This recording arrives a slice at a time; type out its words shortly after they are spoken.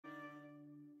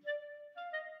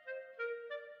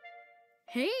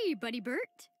Hey, Buddy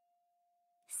Bert,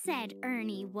 said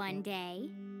Ernie one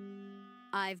day.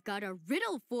 I've got a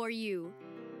riddle for you.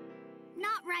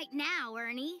 Not right now,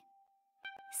 Ernie,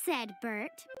 said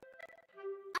Bert.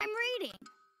 I'm reading.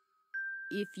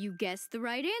 If you guess the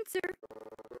right answer,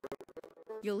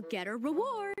 you'll get a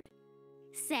reward,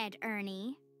 said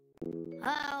Ernie.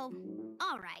 Oh,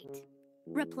 all right,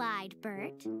 replied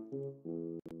Bert.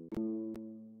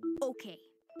 Okay,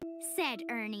 said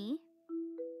Ernie.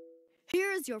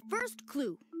 Here's your first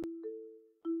clue.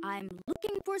 I'm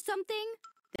looking for something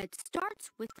that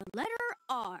starts with the letter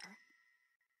R.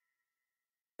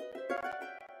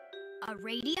 A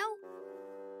radio?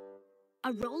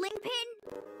 A rolling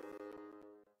pin?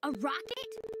 A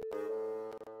rocket?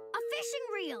 A fishing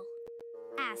reel?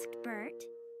 Asked Bert.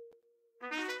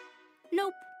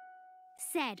 Nope,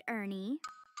 said Ernie.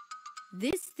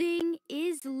 This thing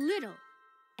is little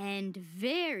and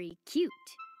very cute.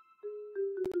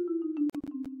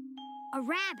 A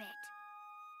rabbit?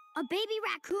 A baby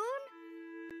raccoon?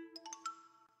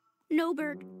 No,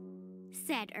 Bert,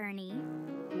 said Ernie.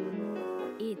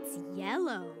 It's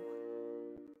yellow.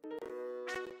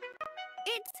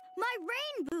 It's my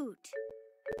rain boot.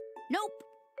 Nope,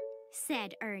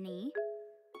 said Ernie.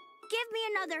 Give me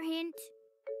another hint,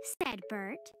 said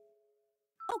Bert.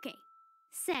 Okay,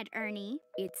 said Ernie.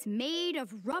 It's made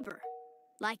of rubber,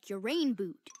 like your rain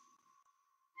boot.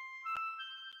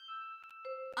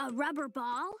 A rubber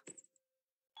ball?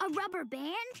 A rubber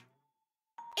band?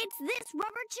 It's this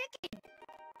rubber chicken.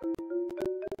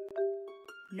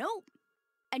 Nope,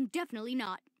 and definitely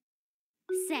not,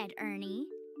 said Ernie.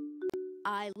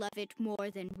 I love it more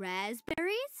than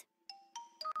raspberries,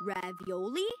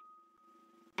 ravioli,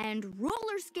 and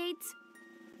roller skates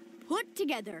put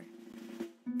together.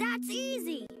 That's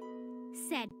easy,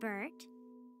 said Bert.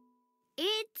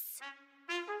 It's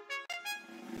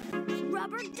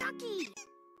rubber ducky.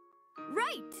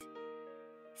 Right,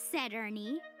 said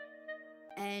Ernie.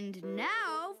 And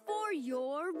now for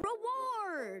your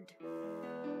reward.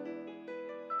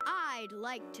 I'd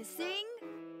like to sing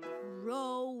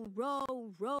Row,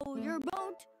 row, row your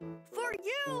boat for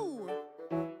you.